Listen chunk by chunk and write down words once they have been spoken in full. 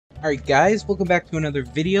Alright guys, welcome back to another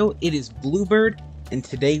video. It is Bluebird, and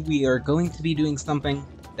today we are going to be doing something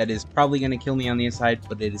that is probably going to kill me on the inside,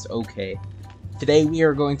 but it is okay. Today we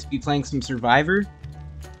are going to be playing some Survivor,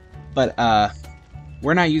 but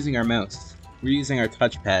we're not using our mouse. We're using our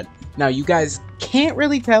touchpad. Now you guys can't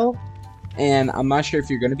really tell, and I'm not sure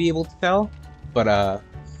if you're going to be able to tell, but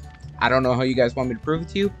I don't know how you guys want me to prove it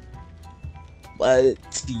to you.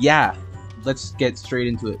 But yeah, let's get straight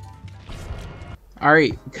into it.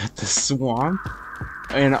 Alright, got the swamp,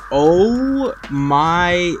 and oh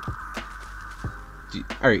my...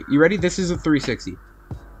 Alright, you ready? This is a 360.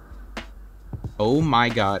 Oh my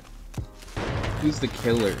god. Who's the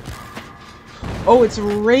killer? Oh, it's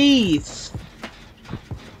Wraith!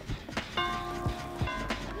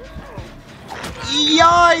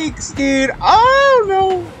 Yikes, dude! Oh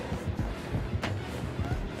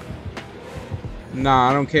no!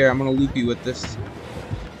 Nah, I don't care. I'm gonna loop you with this.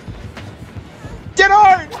 Get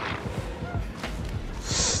hard!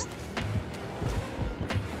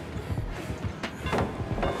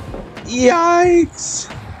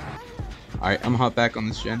 Yikes! Alright, I'm gonna hop back on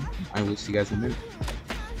this gen. I will see you guys in a minute.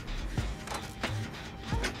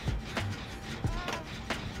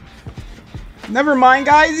 Never mind,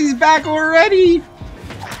 guys, he's back already!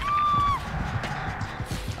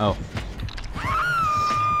 Oh.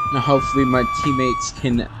 Now hopefully my teammates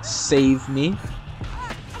can save me.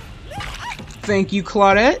 Thank you,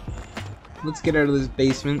 Claudette. Let's get out of this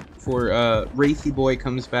basement before Wraithy Boy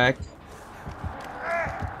comes back.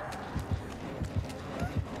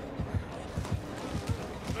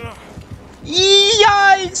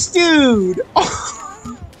 Yikes, dude!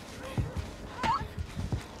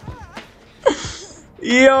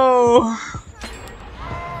 Yo!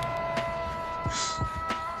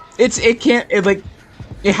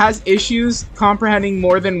 It has issues comprehending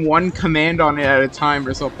more than one command on it at a time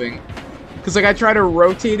or something. Cause like I try to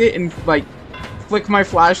rotate it and like flick my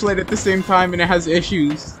flashlight at the same time and it has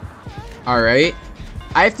issues. Alright.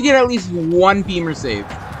 I have to get at least one beamer save.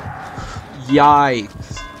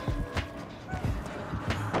 Yikes.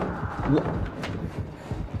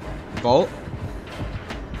 Vault?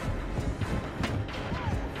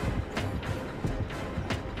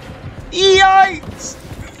 Yikes!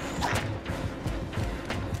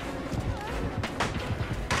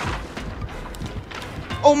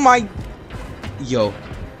 Oh my... Yo.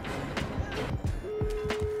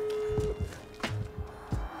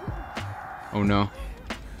 Oh no.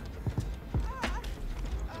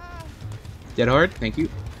 Dead hard? Thank you.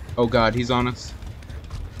 Oh god, he's on us.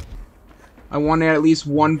 I wanted at least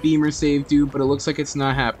one beamer save, dude, but it looks like it's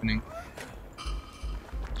not happening.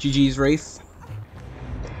 GG's Wraith.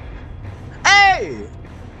 Hey!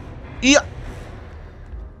 Yeah.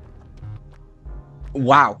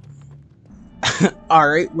 Wow.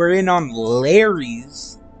 Alright, we're in on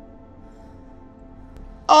Larry's.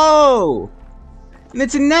 Oh! And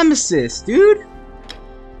it's a Nemesis, dude!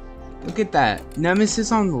 Look at that.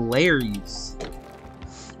 Nemesis on Larry's.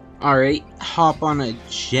 Alright, hop on a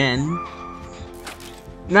gen.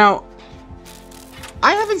 Now,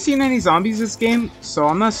 I haven't seen any zombies this game, so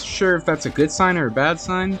I'm not sure if that's a good sign or a bad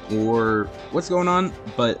sign, or what's going on,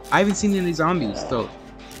 but I haven't seen any zombies, so...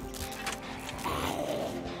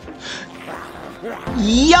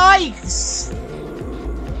 Yikes!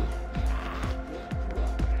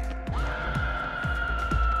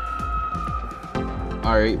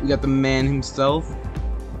 Alright, we got the man himself.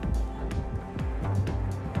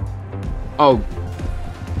 Oh.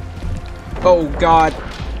 Oh god.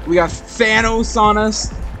 We got Thanos on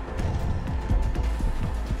us.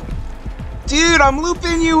 Dude, I'm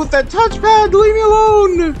looping you with that touchpad! Leave me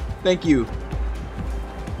alone! Thank you.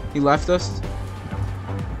 He left us.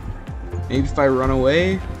 Maybe if I run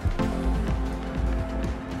away.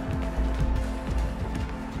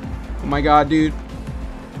 Oh my god, dude.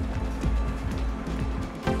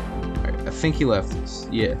 Alright, I think he left us.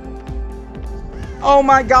 Yeah. Oh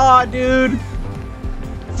my god, dude!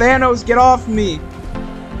 Thanos, get off me!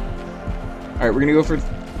 Alright, we're gonna go for...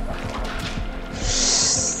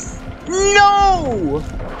 No!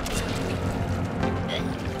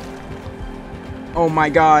 Oh my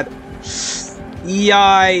god.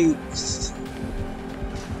 Yikes.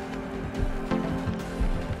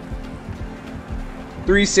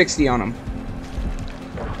 360 on him.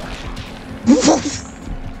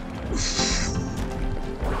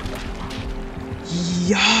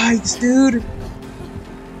 Yikes, dude.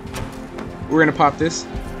 We're gonna pop this.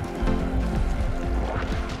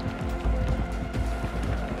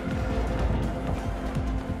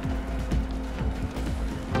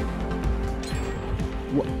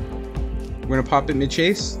 What? We're gonna pop it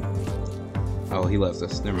mid-chase? Oh, he loves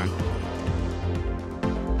us. Never mind.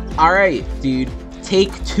 Alright, dude.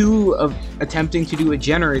 Take 2 of attempting to do a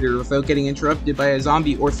generator without getting interrupted by a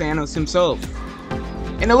zombie or Thanos himself.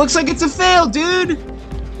 And it looks like it's a fail, dude!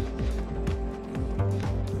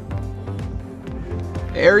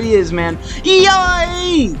 There he is, man.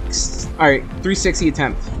 Yikes! Alright, 360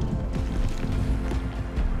 attempt.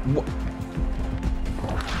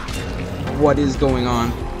 What is going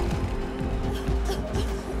on?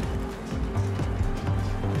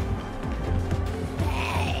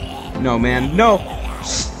 No, man. No!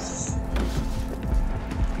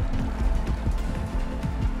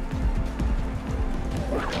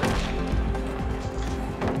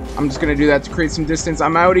 I'm just gonna do that to create some distance.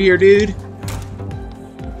 I'm out of here, dude.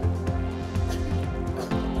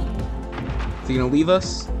 Is he gonna leave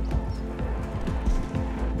us?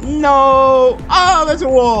 No! Oh, that's a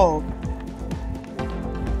wall!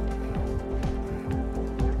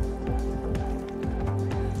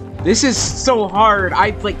 This is so hard.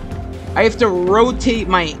 I have to rotate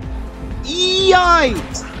my...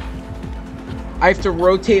 Yikes! I have to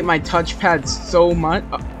rotate my touchpad so much.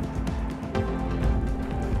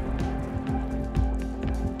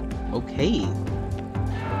 Okay.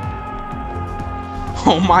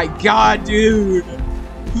 Oh my god, dude!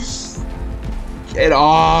 Get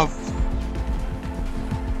off!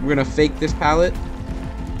 We're gonna fake this pallet.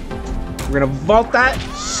 We're gonna vault that.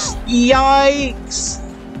 Yikes!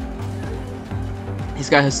 He's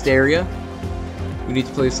got hysteria. We need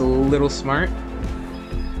to play this a little smart.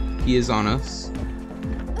 He is on us.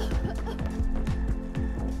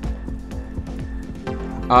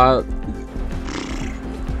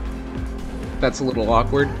 That's a little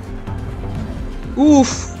awkward.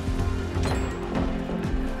 Oof!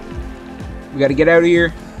 We gotta get out of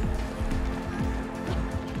here.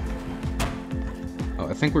 Oh,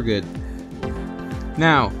 I think we're good.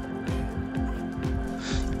 Now.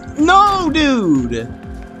 No, dude!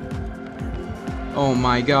 Oh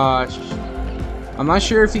my gosh. I'm not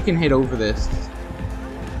sure if he can hit over this.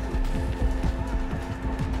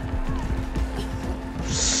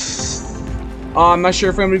 I'm not sure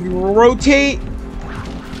if I'm gonna rotate.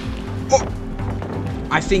 Oh.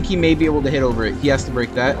 I think he may be able to hit over it. He has to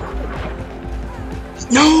break that.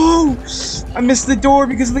 No! I missed the door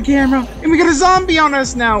because of the camera. And we got a zombie on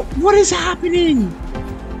us now. What is happening?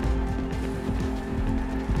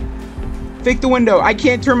 Fake the window. I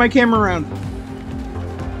can't turn my camera around.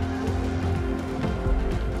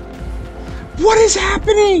 What is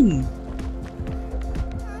happening?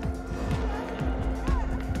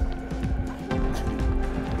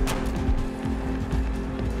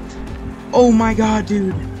 Oh my god,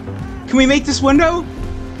 dude. Can we make this window?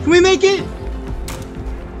 Can we make it?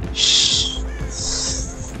 Shh.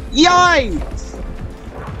 Yikes!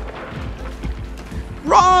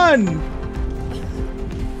 Run!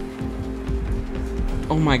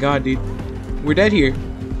 Oh my god, dude. We're dead here.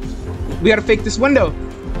 We gotta fake this window.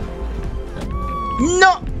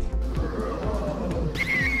 No!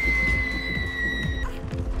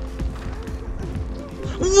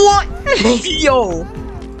 What? Yo!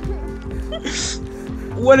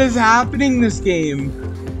 What is happening this game?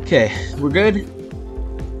 Okay, we're good.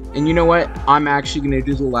 And you know what? I'm actually gonna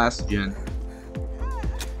do the last gen.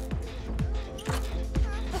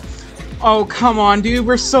 Oh, come on, dude.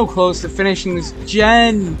 We're so close to finishing this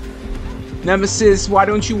gen. Nemesis, why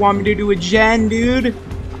don't you want me to do a gen, dude?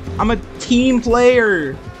 I'm a team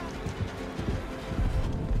player.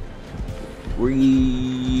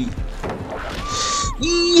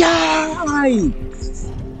 Yikes!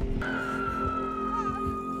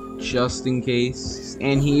 Just in case.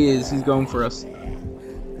 And he's going for us.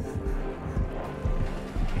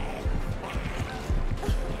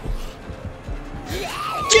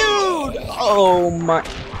 Dude! Oh my...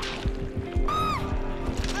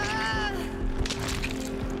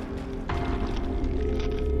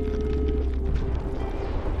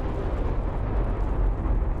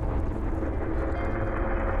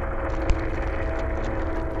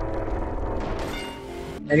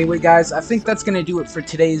 Anyway, guys, I think that's gonna do it for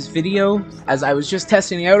today's video, as I was just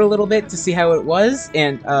testing it out a little bit to see how it was,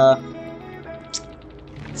 and,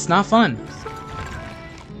 it's not fun.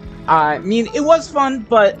 I mean, it was fun,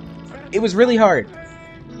 but it was really hard.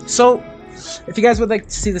 So, if you guys would like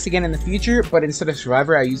to see this again in the future, but instead of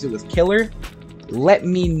Survivor, I use it with Killer, let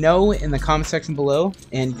me know in the comment section below,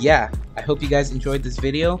 and yeah, I hope you guys enjoyed this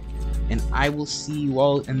video, and I will see you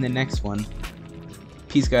all in the next one.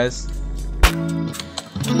 Peace, guys.